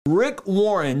Rick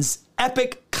Warren's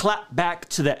epic clapback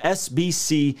to the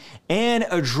SBC and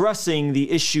addressing the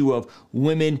issue of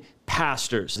women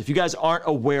pastors. If you guys aren't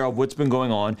aware of what's been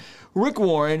going on, Rick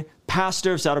Warren,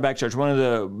 pastor of Saddleback Church, one of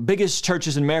the biggest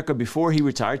churches in America before he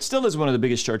retired, still is one of the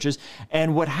biggest churches.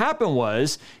 And what happened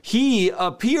was he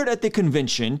appeared at the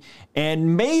convention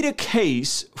and made a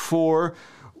case for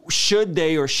should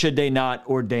they or should they not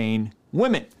ordain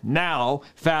women. Now,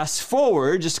 fast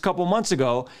forward just a couple months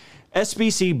ago,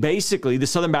 SBC, basically the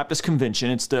Southern Baptist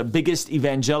Convention, it's the biggest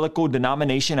evangelical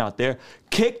denomination out there,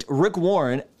 kicked Rick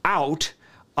Warren out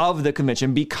of the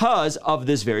convention because of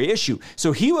this very issue.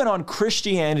 So he went on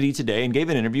Christianity Today and gave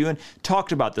an interview and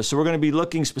talked about this. So we're going to be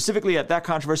looking specifically at that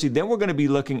controversy. Then we're going to be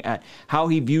looking at how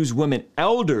he views women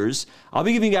elders. I'll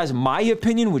be giving you guys my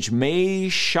opinion, which may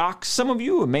shock some of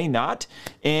you, or may not,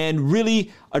 and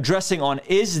really addressing on,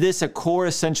 is this a core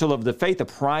essential of the faith, a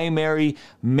primary,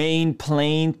 main,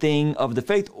 plain thing of the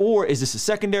faith, or is this a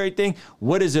secondary thing?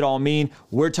 What does it all mean?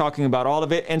 We're talking about all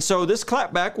of it. And so this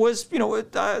clapback was,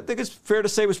 I think it's fair to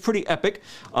say, was pretty epic.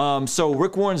 So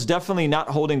Rick Warren's definitely not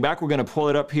holding back. We're going to pull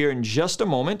it up here in just a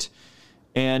moment.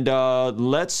 And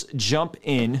let's jump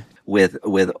in. With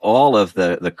all of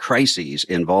the crises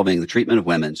involving the treatment of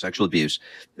women, sexual abuse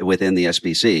within the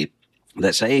SBC,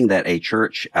 that saying that a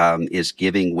church is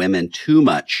giving women too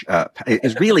much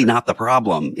is really not the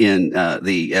problem in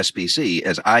the SBC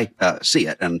as I see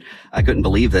it. And I couldn't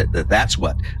believe that that's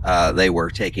what they were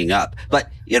taking up. But,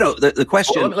 the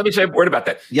question... Well, let me say a word about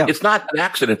that. Yeah. It's not an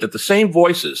accident that the same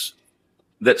voices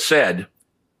that said,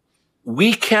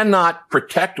 we cannot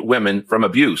protect women from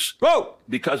abuse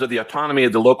because of the autonomy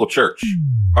of the local church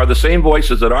are the same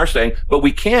voices that are saying, but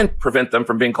we can prevent them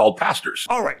from being called pastors.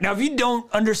 All right. Now, if you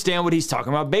don't understand what he's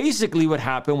talking about, basically what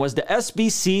happened was the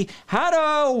SBC had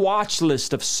a watch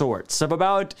list of sorts of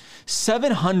about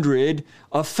 700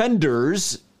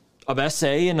 offenders of SA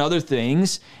and other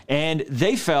things, and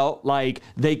they felt like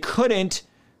they couldn't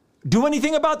do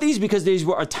anything about these because these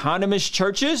were autonomous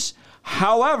churches.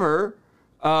 However,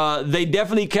 they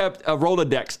definitely kept a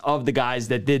Rolodex of the guys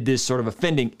that did this sort of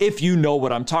offending, if you know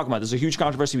what I'm talking about. There's a huge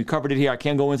controversy. We covered it here. I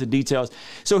can't go into details.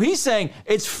 So he's saying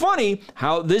it's funny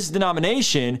how this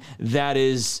denomination that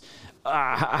is,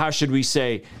 how should we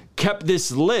say, kept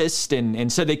this list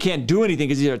and said they can't do anything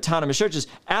because these are autonomous churches,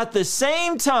 at the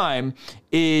same time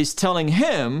is telling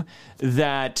him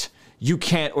that you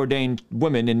can't ordain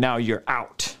women and now you're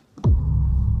out.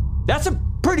 That's a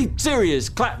pretty serious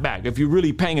clapback if you're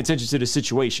really paying attention to the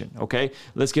situation. Okay,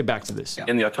 let's get back to this.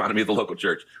 In the autonomy of the local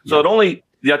church. So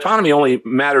the autonomy only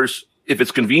matters if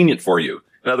it's convenient for you.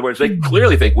 In other words, they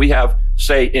clearly think we have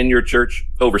say in your church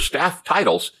over staff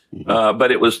titles,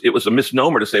 but it was a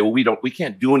misnomer to say, well, we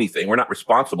can't do anything. We're not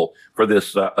responsible for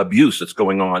this abuse that's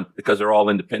going on because they're all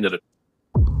independent.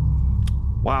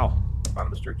 Wow,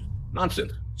 autonomous churches.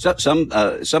 Nonsense. So,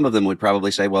 some of them would probably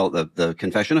say, well, the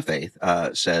Confession of Faith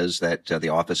says that the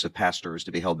office of pastor is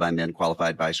to be held by men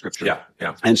qualified by Scripture.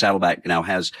 Yeah. And Saddleback now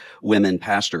has women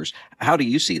pastors. How do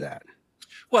you see that?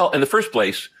 Well, in the first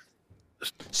place,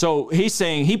 so he's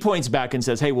saying, he points back and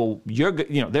says, hey, well,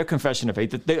 their confession of faith,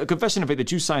 the confession of faith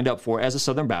that you signed up for as a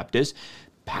Southern Baptist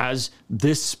has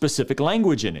this specific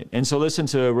language in it. And so listen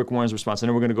to Rick Warren's response, and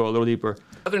then we're going to go a little deeper.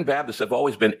 Southern Baptists have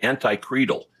always been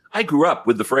anti-creedal. I grew up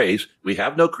with the phrase, we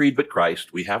have no creed but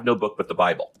Christ, we have no book but the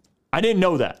Bible. I didn't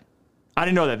know that.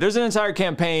 There's an entire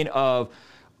campaign of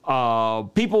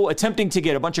people attempting to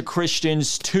get a bunch of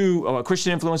Christians to,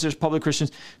 Christian influencers, public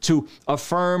Christians, to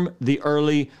affirm the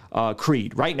early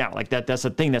creed right now. Like that's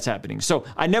a thing that's happening. So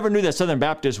I never knew that Southern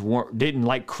Baptists didn't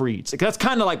like creeds. Like, that's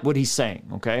kind of like what he's saying,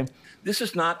 okay? This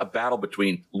is not a battle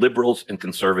between liberals and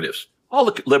conservatives. All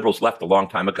the liberals left a long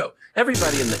time ago.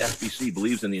 Everybody in the SBC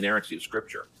believes in the inerrancy of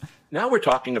Scripture. Now we're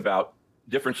talking about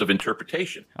difference of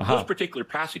interpretation. Those particular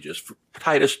passages,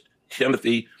 Titus,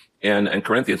 Timothy, and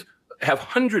Corinthians, have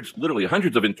literally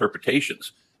hundreds of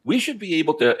interpretations. We should be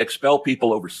able to expel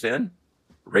people over sin,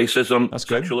 racism,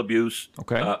 sexual abuse,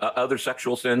 other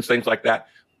sexual sins, things like that.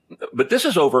 But this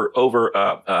is over.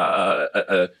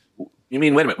 You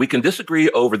mean, wait a minute? We can disagree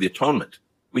over the atonement.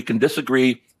 We can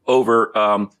disagree over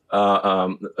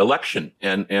election,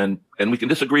 and we can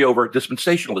disagree over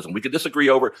dispensationalism. We can disagree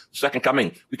over the second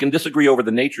coming. We can disagree over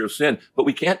the nature of sin, but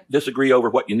we can't disagree over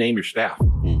what you name your staff.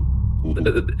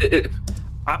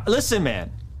 Listen,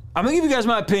 man, I'm going to give you guys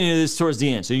my opinion of this towards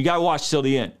the end, so you got to watch till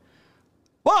the end.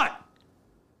 But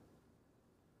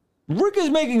Rick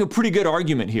is making a pretty good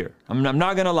argument here. I'm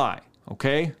not going to lie,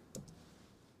 okay?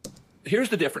 Here's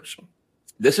the difference.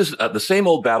 This is the same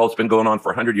old battle that's been going on for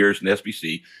 100 years in the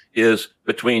SBC, is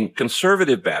between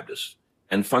conservative Baptists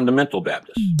and fundamental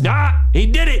Baptist. Ah, he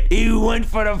did it. He went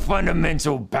for the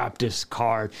fundamental Baptist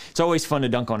card. It's always fun to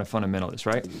dunk on a fundamentalist,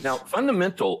 right? Now,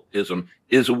 fundamentalism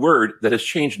is a word that has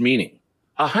changed meaning.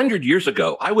 100 years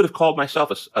ago, I would have called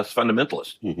myself a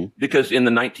fundamentalist because in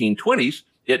the 1920s,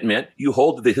 it meant you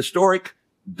hold the historic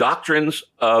doctrines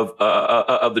of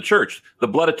the church, the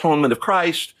blood atonement of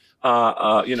Christ,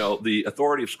 the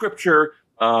authority of Scripture,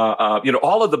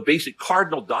 all of the basic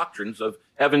cardinal doctrines of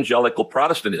evangelical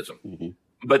Protestantism.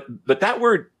 But that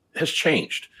word has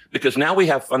changed because now we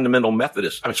have fundamental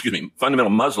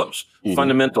Muslims,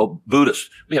 fundamental Buddhists,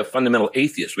 we have fundamental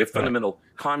atheists, we have fundamental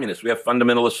communists, we have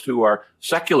fundamentalists who are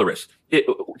secularists.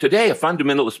 Today, a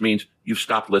fundamentalist means you've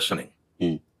stopped listening.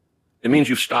 It means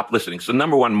you've stopped listening. So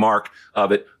number one mark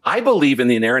of it, I believe in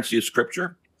the inerrancy of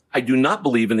Scripture. I do not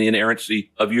believe in the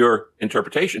inerrancy of your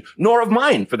interpretation, nor of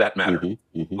mine for that matter,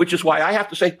 which is why I have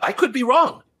to say I could be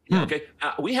wrong. Okay,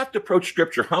 we have to approach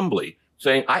Scripture humbly,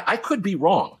 saying I could be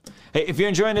wrong. Hey, if you're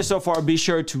enjoying this so far, be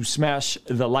sure to smash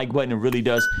the like button. It really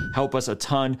does help us a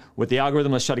ton with the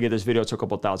algorithm. Let's try to get this video to a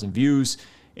couple thousand views,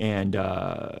 and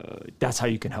that's how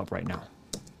you can help right now.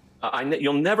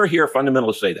 You'll never hear a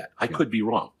fundamentalist say that. I could be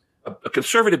wrong. A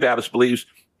conservative Baptist believes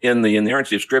in the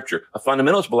inerrancy of Scripture. A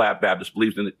fundamentalist Baptist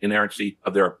believes in the inerrancy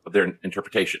of their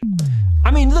interpretation. I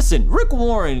mean, listen, Rick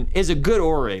Warren is a good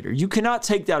orator. You cannot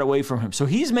take that away from him. So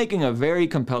he's making a very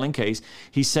compelling case.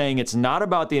 He's saying it's not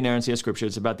about the inerrancy of Scripture.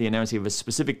 It's about the inerrancy of a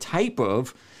specific type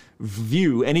of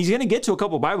view. And he's going to get to a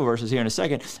couple Bible verses here in a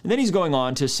second. And then he's going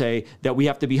on to say that we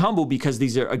have to be humble because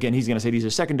these are, again, he's going to say these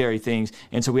are secondary things.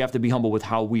 And so we have to be humble with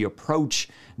how we approach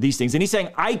these things. And he's saying,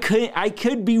 I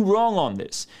could be wrong on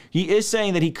this. He is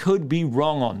saying that he could be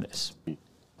wrong on this.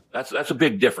 That's a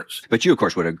big difference. But you, of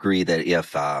course, would agree that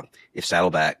if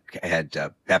Saddleback had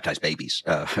baptized babies,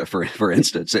 for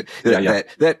instance,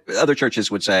 that other churches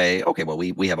would say, okay, well,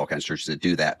 we have all kinds of churches that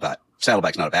do that, but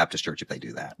Saddleback's not a Baptist church if they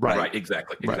do that. Right,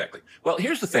 exactly. Well,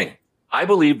 here's the thing. I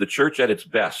believe the church at its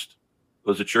best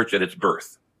was a church at its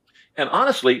birth. And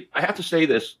honestly, I have to say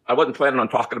this. I wasn't planning on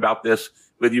talking about this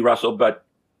with you, Russell, but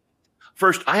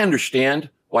first, I understand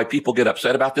why people get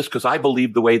upset about this because I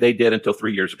believed the way they did until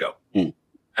 3 years ago.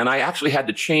 And I actually had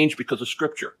to change because of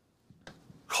Scripture.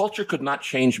 Culture could not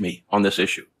change me on this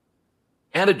issue.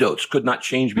 Anecdotes could not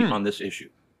change me on this issue.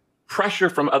 Pressure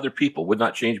from other people would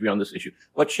not change me on this issue.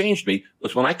 What changed me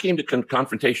was when I came to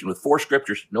confrontation with 4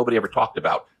 scriptures nobody ever talked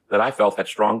about that I felt had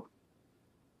strong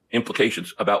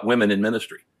implications about women in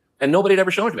ministry. And nobody had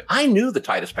ever shown it to me. I knew the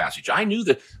Titus passage. I knew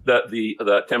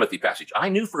the Timothy passage. I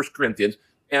knew 1 Corinthians.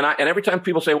 And every time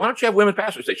people say, why don't you have women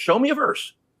pastors? I say, show me a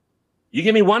verse. You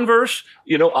give me one verse,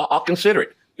 I'll consider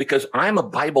it because I'm a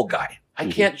Bible guy. I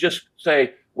can't just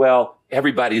say, well,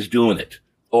 everybody's doing it.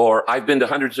 Or I've been to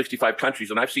 165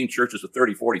 countries and I've seen churches of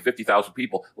 30, 40, 50,000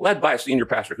 people led by a senior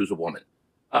pastor who's a woman.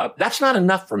 That's not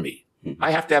enough for me.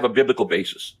 I have to have a biblical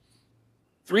basis.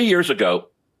 3 years ago,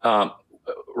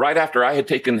 right after I had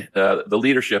taken the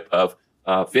leadership of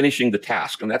finishing the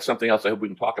task, and that's something else I hope we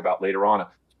can talk about later on.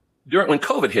 When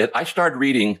COVID hit, I started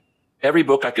reading every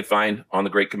book I could find on the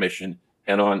Great Commission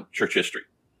and on church history.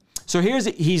 So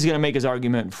he's going to make his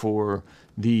argument for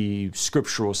the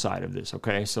scriptural side of this,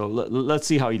 okay? So let's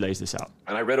see how he lays this out.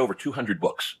 And I read over 200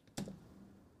 books.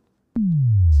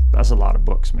 That's a lot of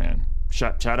books, man.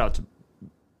 Shout out to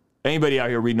anybody out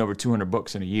here reading over 200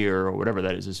 books in a year or whatever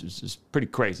that is. It's pretty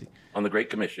crazy. On the Great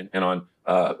Commission and on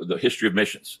the history of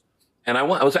missions. And I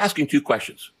was asking 2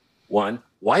 questions. One,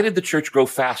 why did the church grow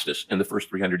fastest in the first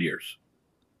 300 years?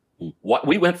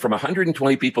 We went from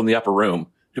 120 people in the upper room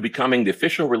to becoming the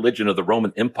official religion of the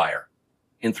Roman Empire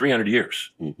in 300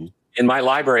 years. In my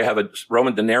library, I have a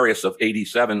Roman denarius of AD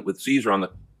 7 with Caesar on the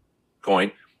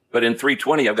coin. But in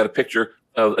 320, I've got a picture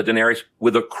of a denarius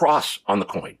with a cross on the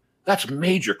coin. That's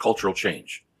major cultural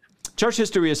change. Church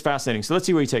history is fascinating. So let's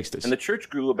see where he takes this. And the church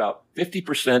grew about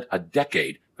 50% a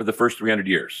decade for the first 300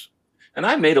 years. And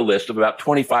I made a list of about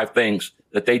 25 things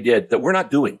that they did that we're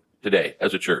not doing today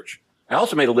as a church. I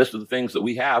also made a list of the things that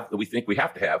we have that we think we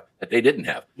have to have that they didn't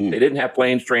have. They didn't have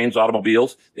planes, trains,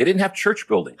 automobiles. They didn't have church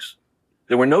buildings.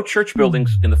 There were no church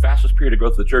buildings in the fastest period of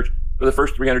growth of the church for the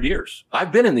first 300 years.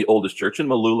 I've been in the oldest church in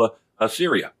Malula,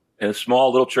 Syria, in a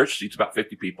small little church, seats about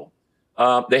 50 people.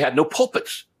 They had no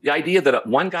pulpits. The idea that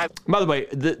one guy... By the way,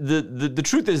 the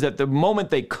truth is that the moment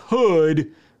they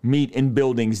could meet in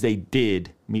buildings, they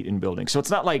did meet in buildings. So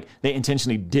it's not like they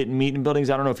intentionally didn't meet in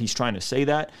buildings. I don't know if he's trying to say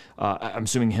that. I'm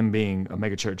assuming him being a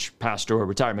megachurch pastor or a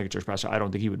retired megachurch pastor, I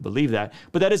don't think he would believe that.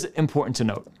 But that is important to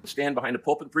note. Stand behind a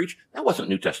pulpit and preach, that wasn't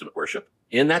New Testament worship.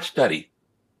 In that study,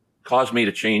 caused me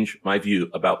to change my view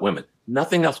about women.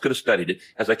 Nothing else could have studied it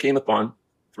as I came upon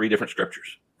 3 different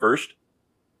scriptures. First,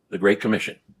 the Great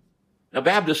Commission. Now,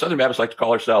 Southern Baptists like to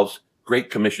call ourselves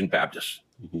Great Commission Baptists.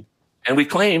 Mm-hmm. And we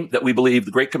claim that we believe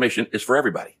the Great Commission is for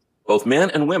everybody. Both men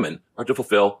and women are to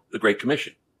fulfill the Great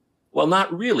Commission. Well,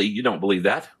 not really. You don't believe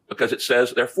that because it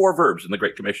says there are 4 verbs in the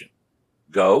Great Commission.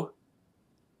 Go,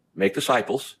 make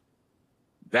disciples,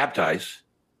 baptize,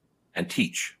 and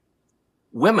teach.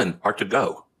 Women are to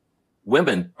go.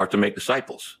 Women are to make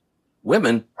disciples.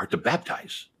 Women are to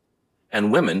baptize.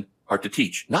 And women are to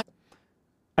teach.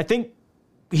 I think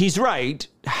he's right.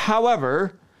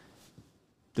 However,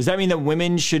 does that mean that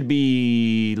women should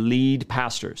be lead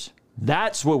pastors?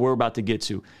 That's what we're about to get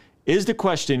to. Is the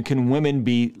question, can women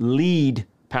be lead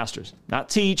pastors? Not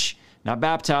teach, not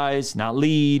baptize, not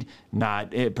lead,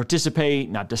 not participate,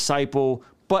 not disciple,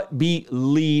 but be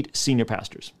lead senior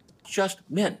pastors. Just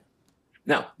men.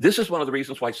 Now, this is one of the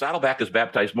reasons why Saddleback has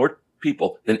baptized more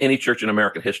people than any church in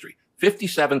American history.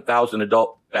 57,000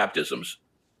 adult baptisms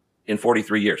in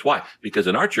 43 years. Why? Because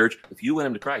in our church, if you win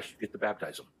them to Christ, you get to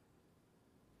baptize them.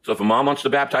 So if a mom wants to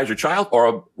baptize her child or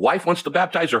a wife wants to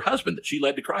baptize her husband that she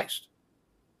led to Christ,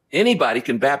 anybody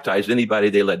can baptize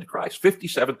anybody they led to Christ.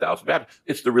 57,000 baptisms.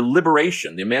 It's the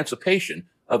liberation, the emancipation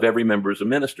of every member as a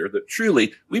minister that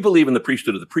truly, we believe in the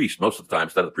priesthood of the priest most of the time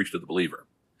instead of the priesthood of the believer.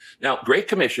 Now, Great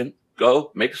Commission,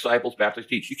 go, make disciples, baptize,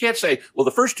 teach. You can't say, well,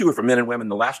 the first 2 are for men and women,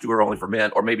 the last 2 are only for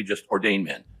men, or maybe just ordained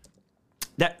men.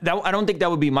 That I don't think that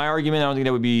would be my argument. I don't think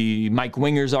that would be Mike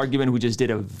Winger's argument, who just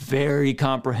did a very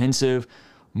comprehensive,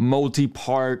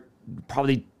 multi-part,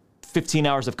 probably 15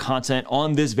 hours of content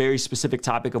on this very specific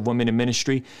topic of women in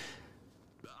ministry.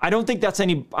 I don't think that's I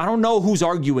don't know who's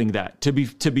arguing that, to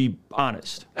be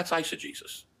honest. That's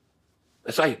eisegesis.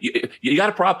 You got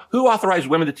a problem. Who authorized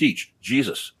women to teach?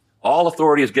 Jesus. All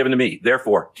authority is given to me,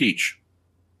 therefore teach.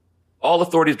 All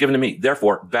authority is given to me,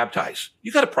 therefore baptize.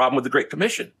 You got a problem with the Great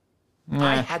Commission.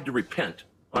 I had to repent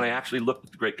when I actually looked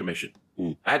at the Great Commission.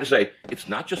 I had to say, it's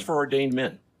not just for ordained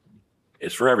men.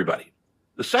 It's for everybody.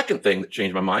 The second thing that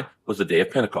changed my mind was the day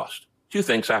of Pentecost. 2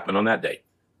 things happened on that day.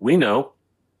 We know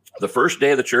the first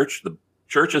day of the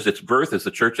church as its birth is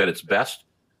the church at its best.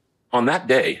 On that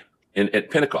day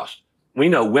at Pentecost, we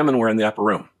know women were in the upper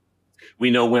room.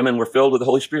 We know women were filled with the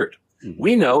Holy Spirit. Mm-hmm.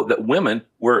 We know that women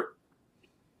were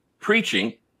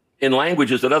preaching in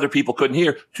languages that other people couldn't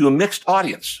hear to a mixed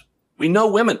audience. We know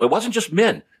women. It wasn't just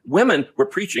men. Women were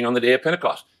preaching on the day of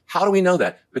Pentecost. How do we know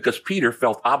that? Because Peter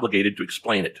felt obligated to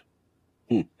explain it.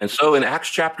 And so in Acts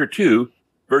chapter 2,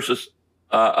 verses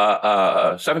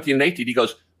 17 and 18, he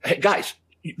goes, hey, guys,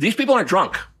 these people aren't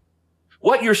drunk.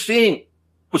 What you're seeing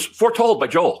was foretold by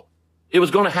Joel. It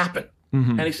was going to happen.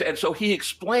 Mm-hmm. And he said, so he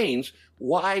explains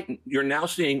why you're now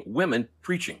seeing women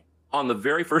preaching on the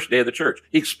very first day of the church.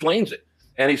 He explains it.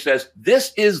 And he says,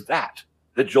 this is that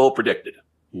Joel predicted.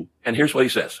 And here's what he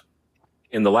says.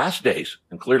 In the last days,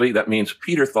 and clearly that means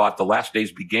Peter thought the last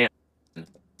days began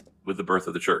with the birth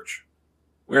of the church.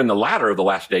 We're in the latter of the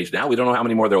last days now. We don't know how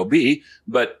many more there will be,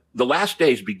 but the last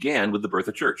days began with the birth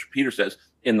of church. Peter says,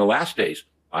 in the last days,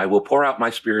 I will pour out my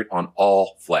spirit on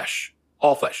all flesh.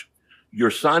 All flesh.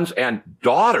 Your sons and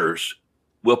daughters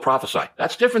will prophesy.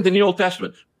 That's different than the Old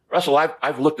Testament. Russell,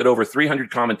 I've looked at over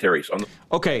 300 commentaries on.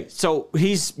 Okay, so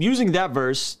he's using that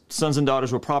verse, sons and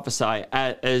daughters will prophesy,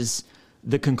 as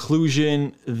the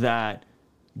conclusion that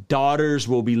daughters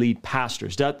will be lead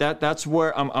pastors. That's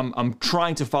where I'm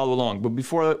trying to follow along. But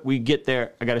before we get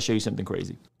there, I got to show you something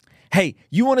crazy. Hey,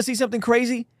 you want to see something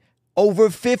crazy? Over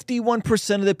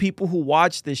 51% of the people who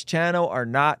watch this channel are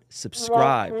not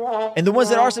subscribed. And the ones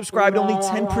that are subscribed, only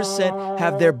 10%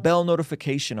 have their bell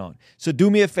notification on. So do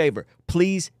me a favor.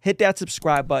 Please hit that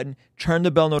subscribe button. Turn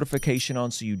the bell notification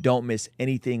on so you don't miss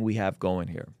anything we have going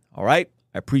here. All right?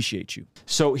 I appreciate you.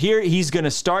 So here he's going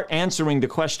to start answering the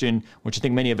question, which I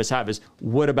think many of us have, is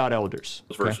what about elders?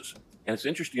 Those verses. And it's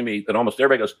interesting to me that almost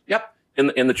everybody goes, yep,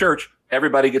 in the church,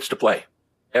 everybody gets to play.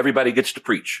 Everybody gets to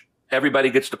preach. Everybody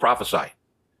gets to prophesy.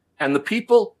 And the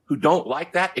people who don't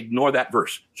like that ignore that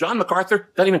verse. John MacArthur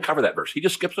doesn't even cover that verse. He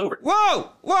just skips over it.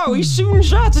 Whoa, he's shooting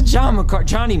shots at John MacArthur.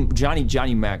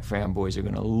 Johnny Mac fanboys are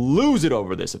going to lose it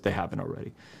over this if they haven't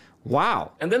already.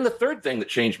 Wow. And then the third thing that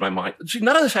changed my mind, see,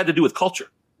 none of this had to do with culture.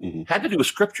 Mm-hmm. Had to do with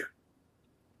scripture.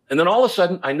 And then all of a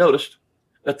sudden I noticed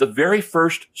that the very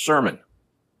first sermon,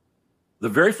 the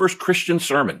very first Christian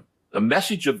sermon, the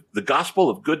message of the gospel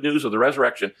of good news of the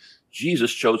resurrection,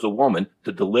 Jesus chose a woman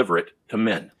to deliver it to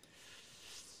men.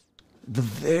 The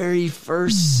very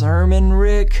first sermon,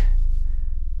 Rick?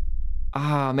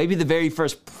 Maybe the very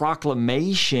first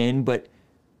proclamation, but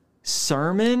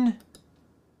sermon?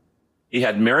 He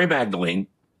had Mary Magdalene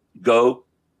go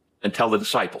and tell the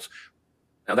disciples.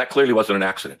 Now, that clearly wasn't an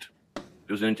accident.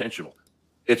 It was intentional.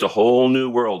 It's a whole new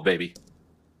world, baby.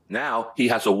 Now he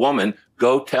has a woman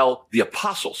go tell the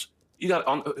apostles.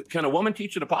 Can a woman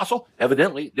teach an apostle?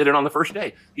 Evidently did it on the first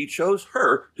day. He chose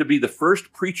her to be the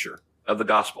first preacher of the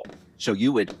gospel. So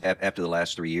you would, after the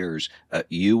last 3 years,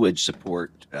 you would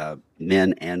support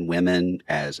men and women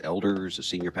as elders, as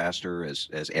senior pastor,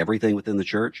 as everything within the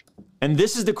church? And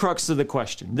this is the crux of the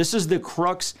question. This is the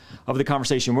crux of the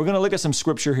conversation. We're going to look at some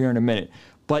scripture here in a minute.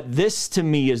 But this, to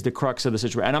me, is the crux of the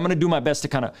situation. And I'm going to do my best to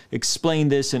kind of explain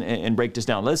this and break this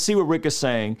down. Let's see what Rick is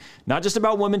saying, not just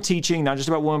about women teaching, not just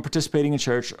about women participating in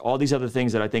church, all these other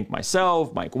things that I think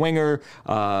myself, Mike Winger,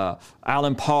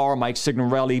 Alan Parr, Mike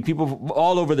Signorelli, people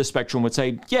all over the spectrum would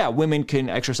say, yeah, women can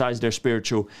exercise their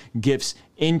spiritual gifts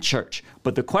in church.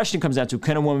 But the question comes down to,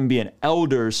 can a woman be an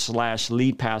elder /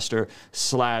 lead pastor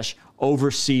 /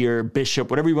 overseer, bishop,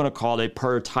 whatever you want to call it,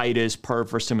 per Titus, per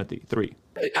 1 Timothy 3?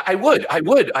 I would,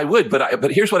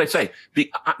 but here's what I say.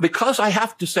 Because I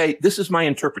have to say, this is my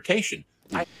interpretation.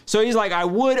 So he's like, I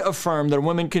would affirm that a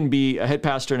woman can be a head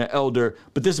pastor and an elder,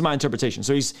 but this is my interpretation.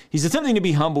 So he's attempting to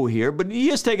be humble here, but he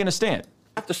is taking a stand.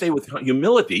 I have to say with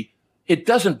humility, it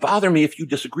doesn't bother me if you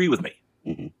disagree with me.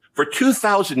 Mm-hmm. For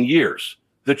 2,000 years,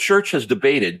 the church has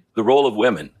debated the role of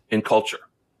women in culture.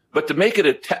 But to make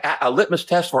it a litmus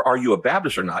test for are you a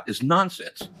Baptist or not is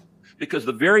nonsense. Because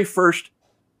the very first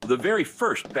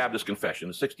Baptist confession,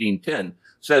 the 1610,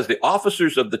 says the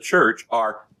officers of the church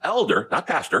are elder, not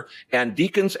pastor, and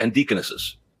deacons and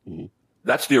deaconesses. Mm-hmm.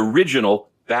 That's the original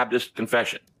Baptist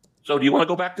confession. So do you want to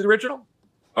go back to the original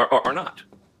or not?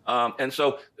 And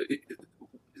so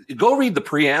go read the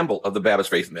preamble of the Baptist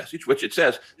Faith Message, which it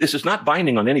says this is not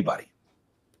binding on anybody.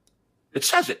 It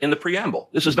says it in the preamble.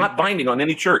 This is not binding on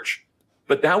any church.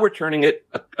 But now we're turning it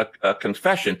a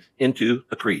confession into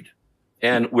a creed.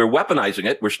 And we're weaponizing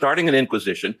it. We're starting an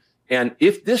inquisition. And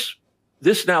if this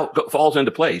now falls into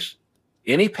place,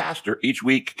 any pastor each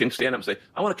week can stand up and say,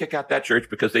 I want to kick out that church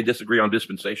because they disagree on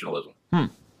dispensationalism.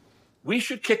 We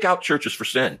should kick out churches for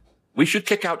sin. We should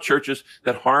kick out churches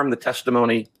that harm the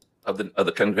testimony of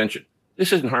the convention.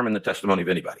 This isn't harming the testimony of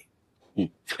anybody.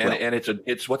 And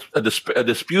it's what's a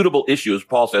disputable issue, as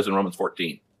Paul says in Romans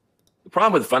 14. The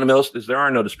problem with the fundamentalists is there are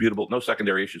no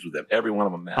secondary issues with them. Every one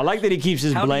of them matters. I like that he keeps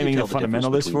blaming the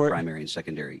fundamentalists for it. Primary and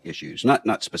secondary issues,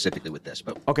 not specifically with this,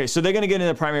 but okay. So they're going to get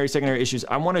into primary, secondary issues.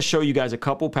 I want to show you guys a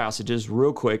couple passages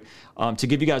real quick to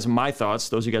give you guys my thoughts.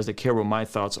 Those of you guys that care what my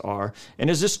thoughts are, and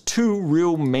there's just two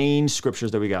real main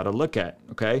scriptures that we got to look at.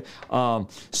 Okay,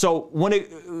 so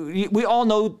we all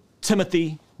know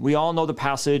Timothy. We all know the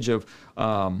passage of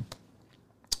a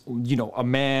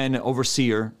man,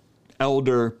 overseer,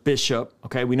 elder, bishop.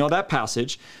 Okay, we know that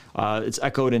passage. It's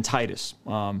echoed in Titus.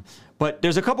 But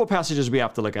there's a couple passages we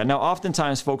have to look at. Now,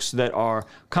 oftentimes, folks that are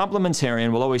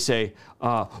complementarian will always say,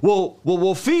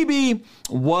 well, Phoebe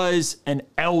was an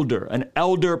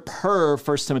elder per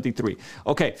 1 Timothy 3.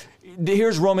 Okay,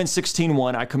 here's Romans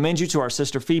 16:1. I commend you to our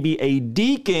sister Phoebe, a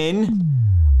deacon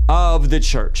of the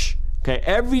church. Okay,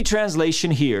 every translation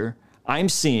here I'm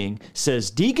seeing says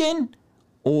deacon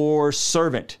or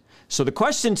servant. So the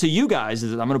question to you guys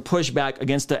is, I'm going to push back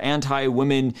against the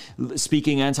anti-women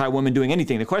speaking, anti-women doing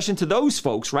anything. The question to those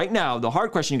folks right now, the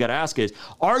hard question you got to ask is,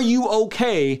 are you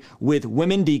okay with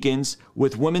women deacons,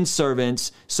 with women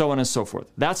servants, so on and so forth?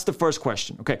 That's the first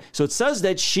question. Okay, so it says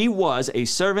that she was a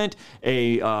servant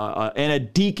and a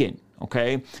deacon.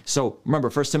 Okay, so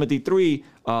remember, 1 Timothy 3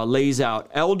 lays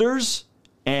out elders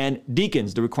and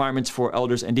deacons, the requirements for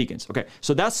elders and deacons. Okay,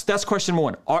 so that's question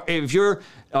number one. If you're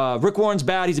Rick Warren's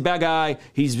bad, he's a bad guy,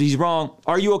 he's wrong,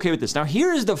 are you okay with this? Now,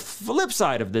 here's the flip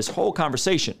side of this whole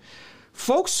conversation.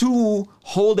 Folks who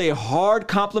hold a hard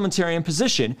complementarian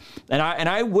position, and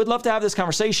I would love to have this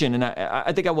conversation, and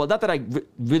I think not that I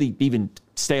really even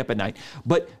stay up at night,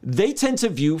 but they tend to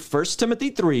view 1 Timothy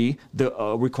 3, the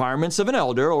requirements of an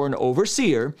elder or an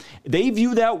overseer, they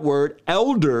view that word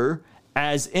elder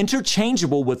as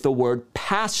interchangeable with the word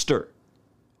pastor.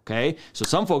 Okay, so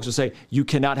some folks will say you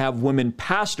cannot have women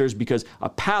pastors because a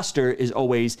pastor is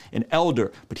always an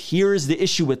elder. But here is the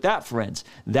issue with that, friends.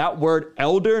 That word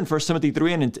elder in 1 Timothy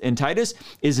 3 and in Titus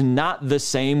is not the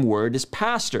same word as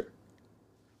pastor.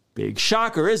 Big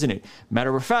shocker, isn't it?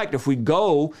 Matter of fact, if we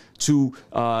go to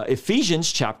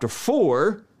Ephesians chapter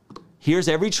 4, here's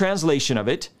every translation of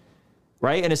it.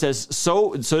 Right? And it says,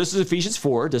 so this is Ephesians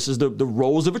 4. This is the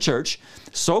roles of a church.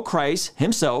 So Christ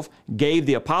himself gave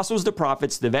the apostles, the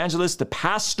prophets, the evangelists, the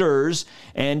pastors,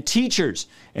 and teachers.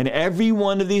 And every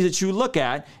one of these that you look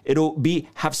at, it'll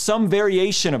have some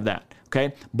variation of that.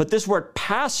 Okay? But this word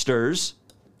pastors,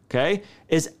 okay,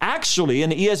 is actually,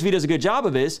 and the ESV does a good job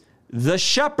of this, the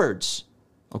shepherds.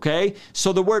 Okay,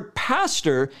 so the word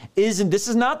pastor this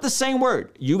is not the same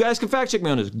word. You guys can fact check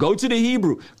me on this. Go to the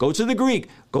Hebrew, go to the Greek,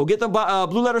 go get the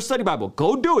Blue Letter Study Bible.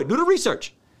 Go do it. Do the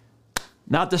research.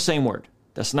 Not the same word.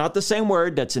 That's not the same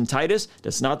word that's in Titus.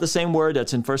 That's not the same word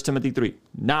that's in 1 Timothy 3.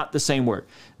 Not the same word.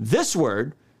 This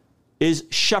word is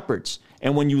shepherds.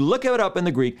 And when you look it up in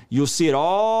the Greek, you'll see it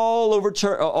all over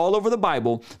the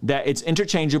Bible that it's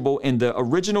interchangeable. In the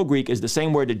original Greek is the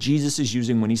same word that Jesus is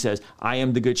using when he says, I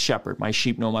am the good shepherd. My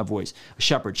sheep know my voice.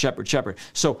 Shepherd, shepherd, shepherd.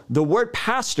 So the word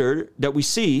pastor that we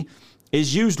see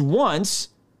is used once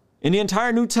in the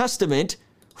entire New Testament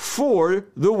for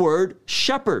the word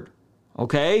shepherd.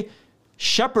 Okay?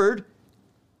 Shepherd,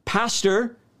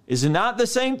 pastor is not the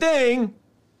same thing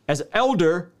as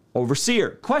elder,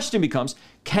 overseer. Question becomes,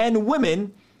 can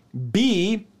women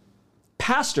be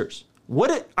pastors?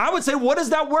 I would say, what does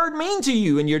that word mean to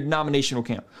you in your denominational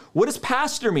camp? What does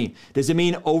pastor mean? Does it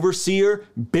mean overseer,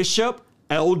 bishop,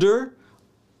 elder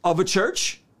of a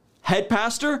church, head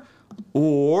pastor?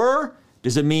 Or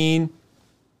does it mean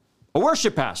a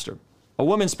worship pastor, a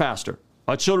women's pastor,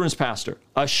 a children's pastor,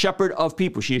 a shepherd of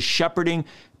people? She is shepherding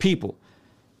people.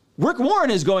 Rick Warren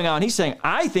is going on. He's saying,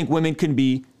 I think women can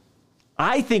be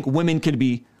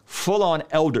full-on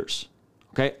elders,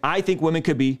 okay? I think women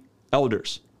could be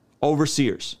elders,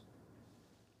 overseers.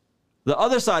 The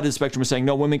other side of the spectrum is saying,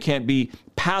 no, women can't be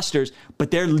pastors,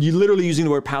 but they're literally using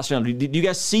the word pastor. Do you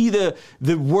guys see the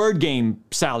word game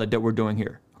salad that we're doing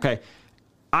here, okay?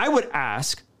 I would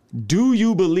ask, do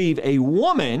you believe a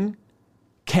woman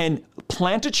can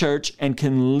plant a church and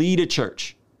can lead a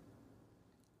church?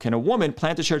 Can a woman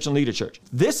plant a church and lead a church?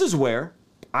 This is where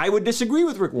I would disagree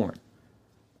with Rick Warren.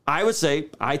 I would say,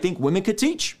 I think women could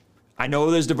teach. I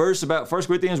know there's the verse about 1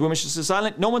 Corinthians, women should sit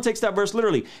silent. No one takes that verse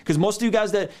literally, because most of you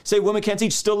guys that say women can't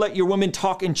teach still let your women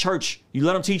talk in church. You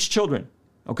let them teach children,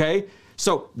 okay?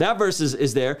 So that verse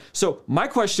is there. So my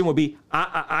question would be,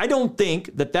 I don't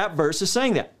think that verse is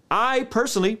saying that. I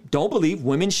personally don't believe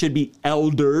women should be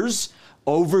elders,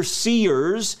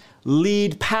 overseers,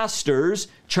 lead pastors,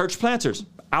 church planters.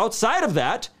 Outside of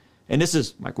that, and this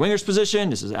is Mike Winger's position,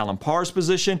 this is Alan Parr's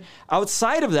position.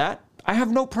 Outside of that, I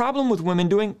have no problem with women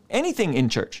doing anything in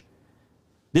church.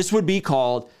 This would be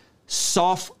called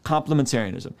soft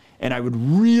complementarianism. And I would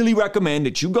really recommend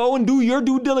that you go and do your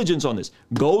due diligence on this.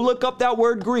 Go look up that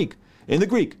word in the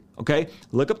Greek, okay?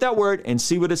 Look up that word and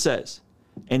see what it says.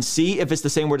 And see if it's the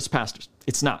same word as pastors.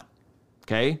 It's not,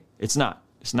 okay? It's not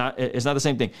the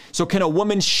same thing. So can a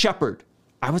woman shepherd?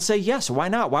 I would say yes. Why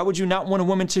not? Why would you not want a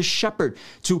woman to shepherd,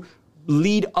 to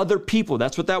lead other people?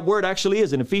 That's what that word actually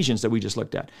is in Ephesians that we just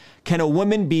looked at. Can a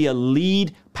woman be a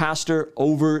lead pastor,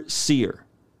 overseer?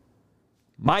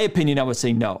 My opinion, I would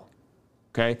say no.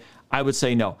 Okay? I would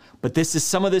say no. But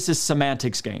some of this is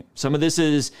semantics game. Some of this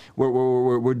is,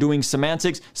 we're doing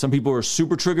semantics. Some people are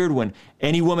super triggered when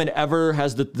any woman ever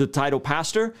has the title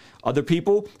pastor. Other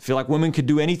people feel like women could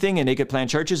do anything and they could plant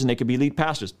churches and they could be lead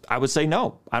pastors. I would say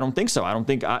no. I don't think so. I don't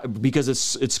think, because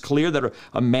it's clear that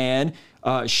a man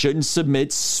shouldn't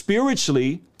submit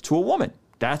spiritually to a woman.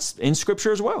 That's in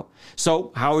scripture as well.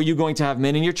 So how are you going to have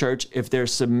men in your church if they're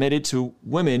submitted to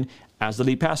women as the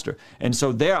lead pastor? And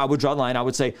so there I would draw the line. I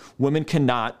would say women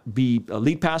cannot be a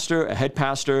lead pastor, a head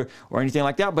pastor, or anything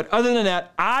like that. But other than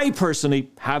that, I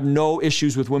personally have no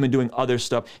issues with women doing other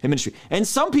stuff in ministry. And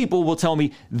some people will tell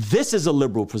me this is a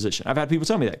liberal position. I've had people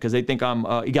tell me that because they think I'm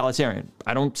egalitarian.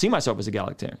 I don't see myself as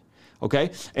egalitarian.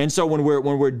 Okay, and so when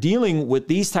we're dealing with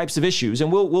these types of issues,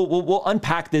 and we'll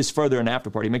unpack this further in the after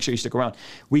party. Make sure you stick around.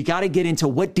 We got to get into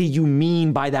what do you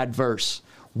mean by that verse?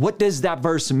 What does that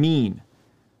verse mean?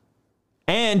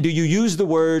 And do you use the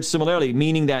word similarly,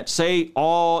 meaning that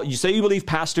you believe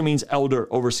pastor means elder,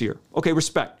 overseer? Okay,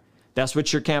 respect. That's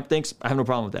what your camp thinks. I have no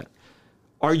problem with that.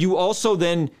 Are you also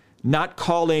then not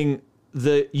calling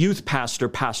the youth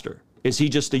pastor? Is he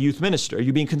just a youth minister? Are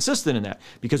you being consistent in that?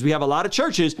 Because we have a lot of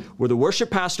churches where the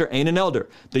worship pastor ain't an elder.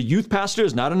 The youth pastor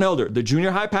is not an elder. The junior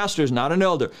high pastor is not an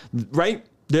elder, right?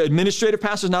 The administrative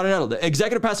pastor is not an elder. The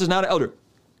executive pastor is not an elder.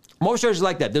 Most churches are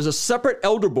like that. There's a separate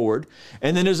elder board,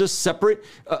 and then there's a separate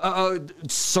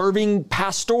serving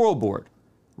pastoral board,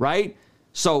 right?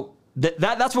 So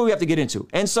that's what we have to get into.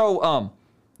 And so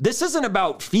this isn't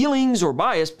about feelings or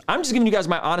bias. I'm just giving you guys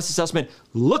my honest assessment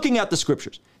looking at the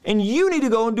scriptures. And you need to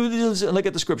go and do this and look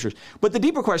at the scriptures. But the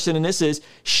deeper question in this is,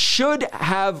 should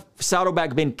have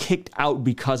Saddleback been kicked out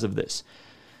because of this?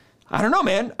 I don't know,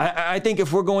 man. I think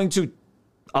if we're going to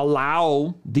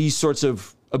allow these sorts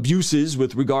of abuses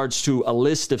with regards to a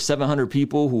list of 700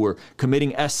 people who are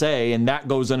committing SA, and that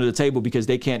goes under the table because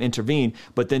they can't intervene,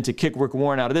 but then to kick Rick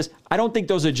Warren out of this, I don't think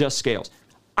those are just scales.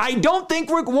 I don't think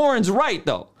Rick Warren's right,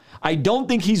 though. I don't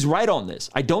think he's right on this.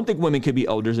 I don't think women can be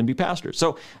elders and be pastors.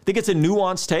 So I think it's a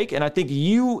nuanced take, and I think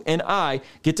you and I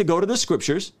get to go to the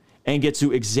scriptures and get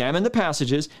to examine the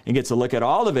passages and get to look at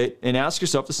all of it and ask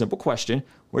yourself the simple question,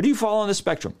 where do you fall on the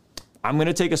spectrum? I'm going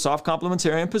to take a soft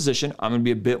complementarian position. I'm going to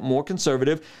be a bit more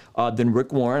conservative than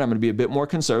Rick Warren. I'm going to be a bit more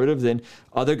conservative than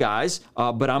other guys,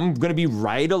 but I'm going to be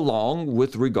right along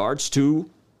with regards to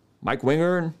Mike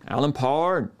Winger and Alan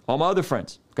Parr and all my other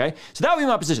friends, okay? So that would be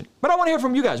my position. But I want to hear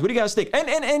from you guys. What do you guys think? And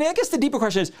I guess the deeper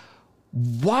question is,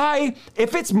 why,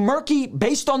 if it's murky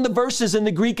based on the verses in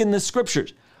the Greek in the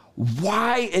scriptures,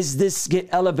 why is this get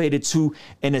elevated to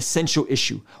an essential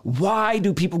issue? Why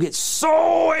do people get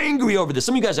so angry over this?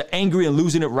 Some of you guys are angry and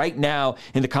losing it right now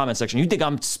in the comment section. You think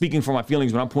I'm speaking for my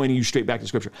feelings when I'm pointing you straight back to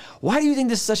scripture. Why do you think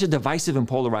this is such a divisive and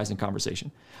polarizing conversation?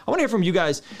 I want to hear from you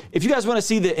guys. If you guys want to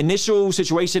see the initial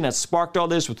situation that sparked all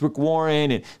this with Rick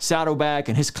Warren and Saddleback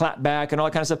and his clapback and all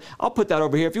that kind of stuff, I'll put that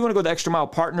over here. If you want to go the extra mile,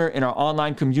 partner in our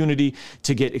online community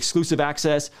to get exclusive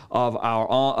access of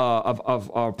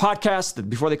our podcast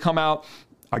before they come out,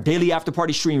 our daily after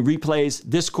party stream replays,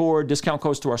 Discord, discount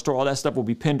codes to our store, all that stuff will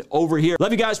be pinned over here.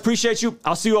 Love you guys. Appreciate you.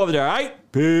 I'll see you over there. All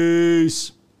right. Peace.